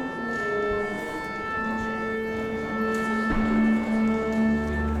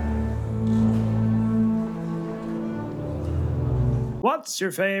 What's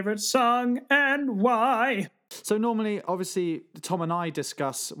your favourite song and why? So normally, obviously, Tom and I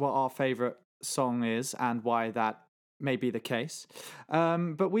discuss what our favourite song is and why that may be the case.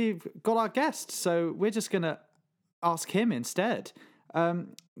 But we've got our guest, so we're just going to ask him instead.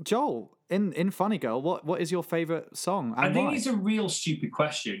 Joel, in Funny Girl, what is your favourite song and I think why? it's a real stupid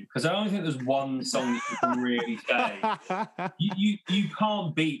question because I don't think there's one song that you can really say. You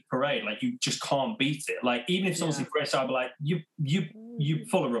can't beat Parade. Like, you just can't beat it. Like, even if someone says Parade, I'll be like, you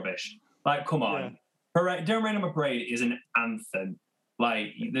full of rubbish. Like, come on. Yeah. Parade, Don't Rain on My Parade is an anthem.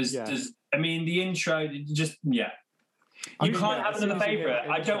 Like, there's I mean, the intro, just, You can't have another favourite.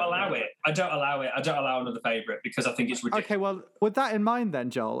 I don't allow it. I don't allow another favourite because I think it's ridiculous. Okay, well, with that in mind then,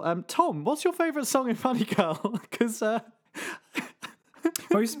 Joel, Tom, what's your favourite song in Funny Girl? Because...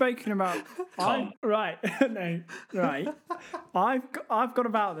 we've spoken about... Tom. Right. I've got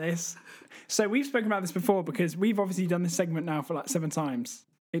about this. So we've spoken about this before because we've obviously done this segment now for like 7 times.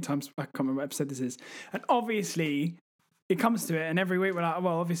 8 times, I can't remember what episode this is. And obviously, it comes to it, and every week we're like,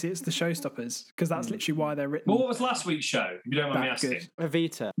 well, obviously it's the showstoppers, because that's literally why they're written. Well, what was last week's show, if you don't mind me asking?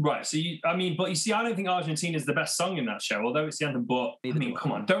 Evita. Right, so but you see, I don't think Argentina is the best song in that show, although it's the anthem, but, I mean,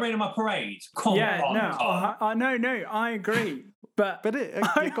 come on, Don't Rain on My Parade. Come on. No, I agree. But it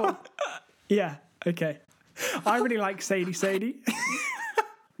yeah, okay. I really like Sadie Sadie.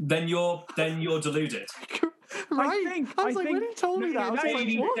 Then you're deluded. Right. I was like, when he told me that, I was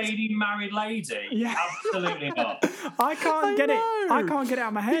like, what? Lady married lady. Yeah. Absolutely not. I can't get it out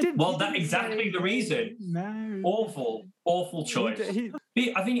of my head. Well, that's exactly the reason. No. Awful choice. I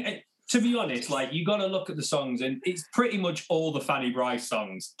think, to be honest, like, you got to look at the songs, and it's pretty much all the Fanny Bryce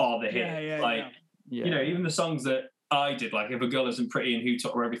songs are the hit. You know, even the songs that I did, like If a Girl Isn't Pretty and Who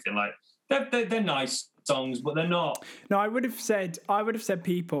Taught Her Everything, like, they're nice songs, but they're not. No, I would have said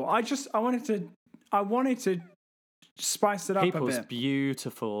People. I wanted to spice it up a bit. People's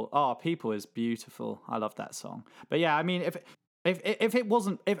beautiful. Oh, People is beautiful. I love that song. But yeah, I mean, if it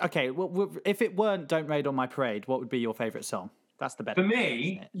wasn't, if it weren't Don't Rain on My Parade, what would be your favourite song? That's the better. For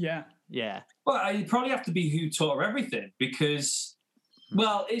me, yeah. Well, it'd probably have to be Who Taught Her Everything because,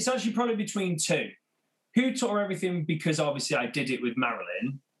 well, it's actually probably between 2. Who Taught Her Everything because obviously I did it with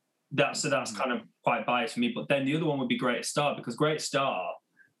Marilyn. That's kind of quite biased for me. But then the other one would be Great Star because Great Star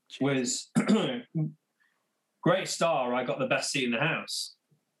was Great Star. I got the best seat in the house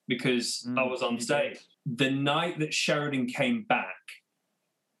because I was on stage. The night that Sheridan came back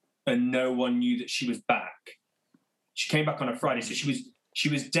and no one knew that she was back. She came back on a Friday. So she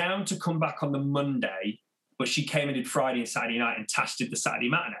was down to come back on the Monday, but she came and did Friday and Saturday night and Tash did the Saturday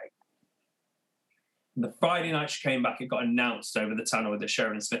matinee. And the Friday night she came back, it got announced over the tannoy that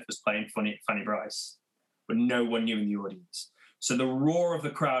Sheridan Smith was playing Fanny Bryce, but no one knew in the audience. So the roar of the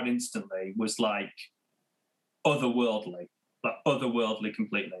crowd instantly was like otherworldly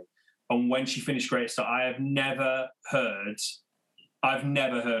completely. And when she finished Great Star, I've never heard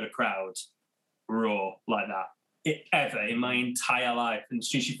a crowd raw like that ever in my entire life. And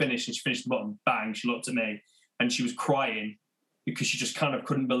she finished the button, bang, she looked at me and she was crying because she just kind of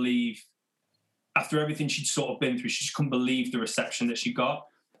couldn't believe, after everything she'd sort of been through, she just couldn't believe the reception that she got.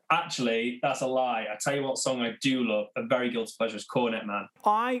 Actually, that's a lie. I tell you what song I do love, a very guilty pleasure, is Cornet Man.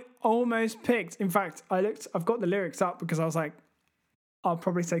 I almost picked, in fact, I've got the lyrics up because I was like, I'll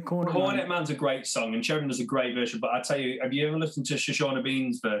probably say Cornet Man. Cornet Man's a great song, and Sheridan does a great version, but I tell you, have you ever listened to Shoshana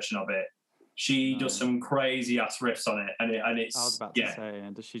Bean's version of it? She does some crazy ass riffs on it, and it's I was about to say,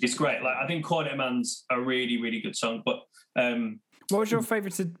 and does she it's great. Like, I think Cornet Man's a really, really good song, but what was your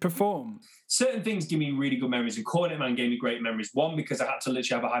favourite to perform? certain things give me really good memories, and Cornet Man gave me great memories. One, because I had to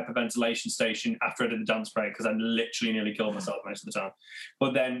literally have a hyperventilation station after I did the dance break because I literally nearly killed myself most of the time.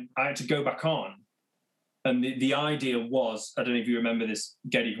 But then I had to go back on, and the idea was, I don't know if you remember this,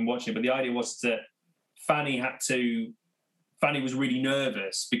 Geddy, from watching it, but the idea was that Fanny was really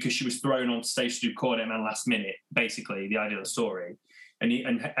nervous because she was thrown on stage to do Cornet Man last minute, basically, the idea of the story. And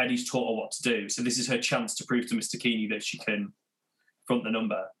Eddie's taught her what to do. So this is her chance to prove to Mr. Keeney that she can front the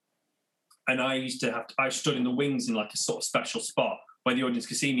number. And I stood in the wings in like a sort of special spot where the audience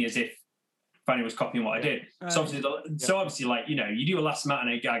could see me as if Fanny was copying what I did. So obviously, like, you know, you do a last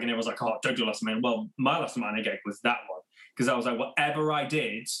matinee gag and everyone's like, oh, don't do a last matinee. Well, my last matinee gag was that one. Because I was like, whatever I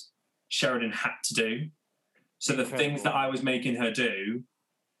did, Sheridan had to do. So the things that I was making her do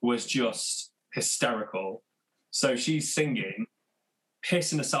was just hysterical. So she's singing,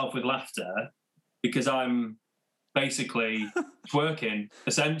 pissing herself with laughter because I'm basically twerking,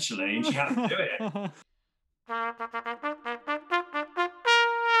 essentially, and she had to do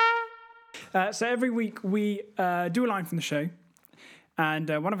it. So every week we do a line from the show, and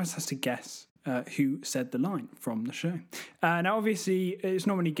one of us has to guess who said the line from the show. Now, obviously, it's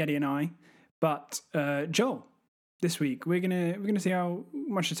normally Geddy and I, but Joel, this week we're gonna see how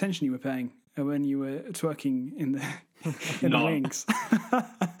much attention you were paying when you were twerking in the wings.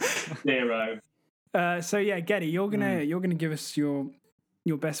 Zero. So yeah, Geddy, you're gonna give us your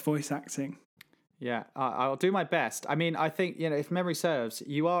best voice acting. Yeah, I'll do my best. I mean, I think, you know, if memory serves,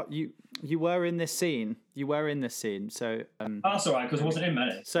 you were in this scene. You were in this scene. So that's all right, because I wasn't in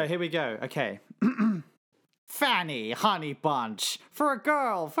many. So here we go. Okay. Fanny, honey bunch. For a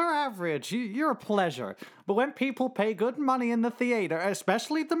girl, for average, you're a pleasure. But when people pay good money in the theater,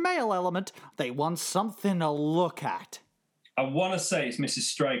 especially the male element, they want something to look at. I want to say it's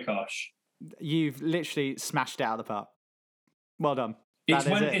Mrs. Straykosh. You've literally smashed it out of the park. Well done. It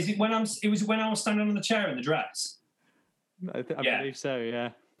was when I was standing on the chair in the dress. I believe so, yeah.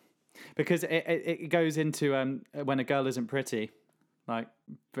 Because it goes into when a girl isn't pretty. Like,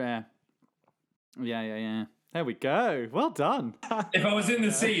 yeah. There we go. Well done. If I was in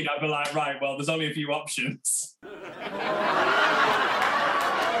the scene, I'd be like, right, well, there's only a few options.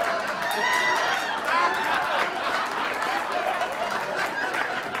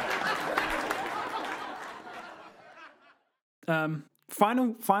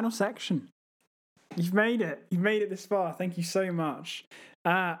 Final section. You've made it. You've made it this far. Thank you so much.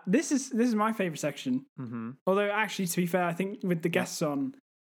 This is my favorite section. Mm-hmm. Although, actually, to be fair, I think with the guests on,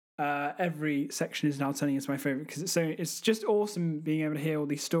 every section is now turning into my favorite because it's just awesome being able to hear all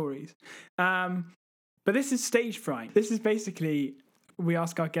these stories. But this is stage fright. This is basically, we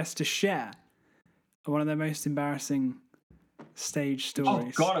ask our guests to share one of their most embarrassing stage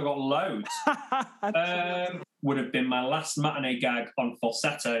stories. Oh God, I've got loads. Would have been my last matinee gag on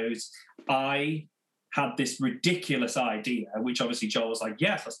falsettos. I had this ridiculous idea, which obviously Joel was like,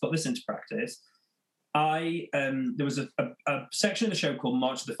 yes, let's put this into practice. There was a section of the show called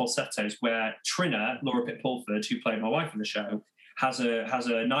March of the Falsettos where Trinna, Laura Pitt-Pulford, who played my wife in the show, has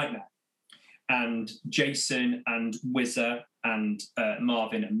a nightmare. And Jason and Whizzer and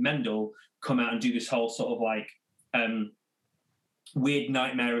Marvin and Mendel come out and do this whole sort of like weird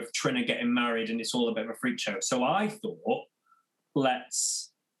nightmare of Trinna getting married, and it's all a bit of a freak show. So I thought,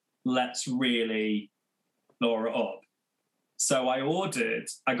 let's really Laura up. So I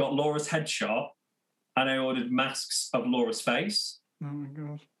got Laura's headshot, and I ordered masks of Laura's face. Oh my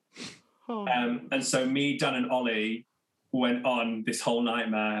God. And so me, Dan, and Ollie went on this whole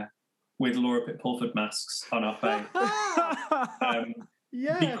nightmare with Laura Pitt-Pulford masks on our face.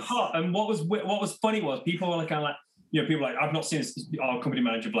 Yes. And what was funny was people were kind of like, you know, people were like, I've not seen this. Our company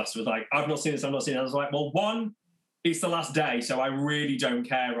manager, bless her, was like, I've not seen this. I was like, well, one, it's the last day, so I really don't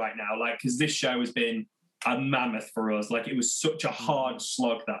care right now, like, because this show has been a mammoth for us. Like, it was such a hard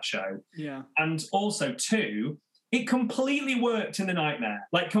slog, that show. Yeah. And also, two, it completely worked in the nightmare.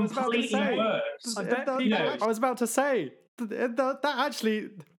 Like, completely worked. I was about to say, that actually,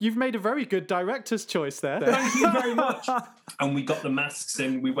 you've made a very good director's choice there. Thank you very much. And we got the masks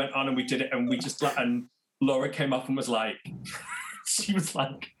and we went on and we did it and we just and Laura came up and was like, she was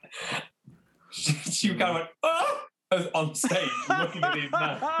kind of went, oh! On stage looking at these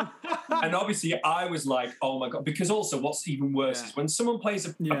masks. And obviously I was like, oh my God, because also what's even worse is when someone plays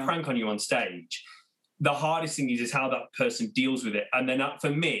a prank on you on stage, the hardest thing is how that person deals with it. And then for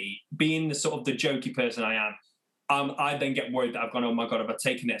me, being the sort of the jokey person I am, I then get worried that I've gone, oh my God, have I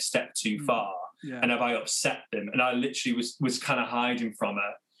taken it a step too far? And have I upset them? And I literally was kind of hiding from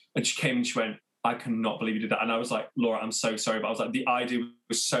her. And she came and she went, I cannot believe you did that. And I was like, Laura, I'm so sorry. But I was like, the idea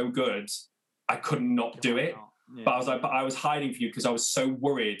was so good, I could not do it. Yeah. But I was like, but I was hiding from you because I was so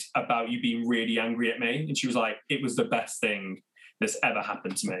worried about you being really angry at me. And she was like, it was the best thing that's ever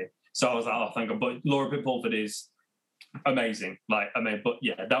happened to me. So I was like, oh, thank God. But Laura Pitt-Pulford is amazing. Like, I mean, but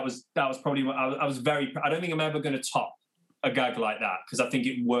yeah, that was probably what I was very, I don't think I'm ever going to top a gag like that because I think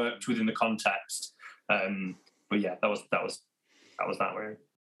it worked within the context. But yeah, that was that way.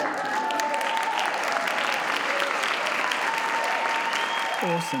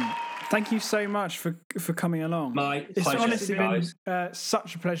 Awesome. Thank you so much for coming along. It's honestly been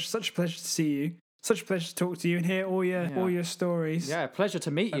such a pleasure to see you. Such a pleasure to talk to you and hear all your stories. Yeah, pleasure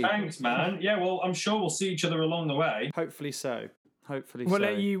to meet you. Thanks, man. Yeah, well, I'm sure we'll see each other along the way. Hopefully so. We'll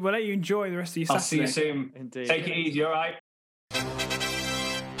let you enjoy the rest of your Saturday. I'll see you soon. Indeed. Take it easy, all right?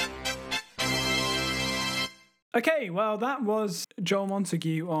 Okay, well, that was Joel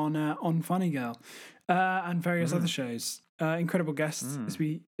Montague on Funny Girl and various other shows. Incredible guests, as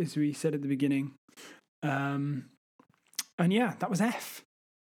we said at the beginning. And yeah, that was F.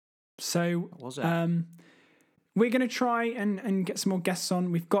 So we're going to try and get some more guests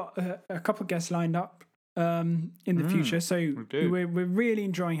on. We've got a couple of guests lined up in the future. So we're really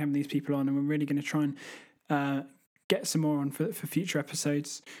enjoying having these people on, and we're really going to try and get some more on for future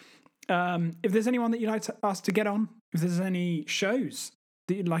episodes. If there's anyone that you'd like us to get on, if there's any shows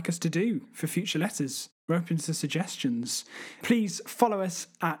that you'd like us to do for future letters, we're open to suggestions. Please follow us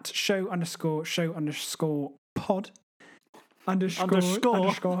at show_pod.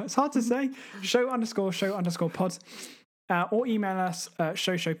 Underscore. It's hard to say. show_pod. Or email us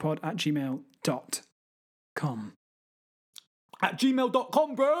showpod@gmail.com. At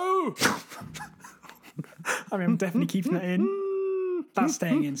gmail.com, bro! I mean, I'm definitely keeping that in. That's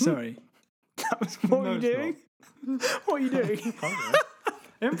staying in, sorry. What are you doing? What are you doing?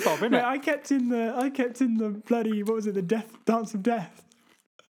 Improv, innit? Mate, I kept in the bloody, what was it, the Dance of Death.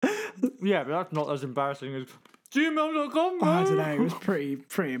 Yeah, but that's not as embarrassing as gmail.com, bro. I don't know, it was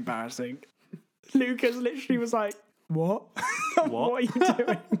pretty embarrassing. Lucas literally was like, what? What are you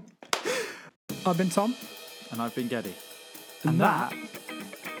doing? I've been Tom. And I've been Geddy. And that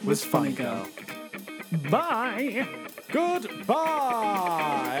was Funny Girl. Bye. Goodbye.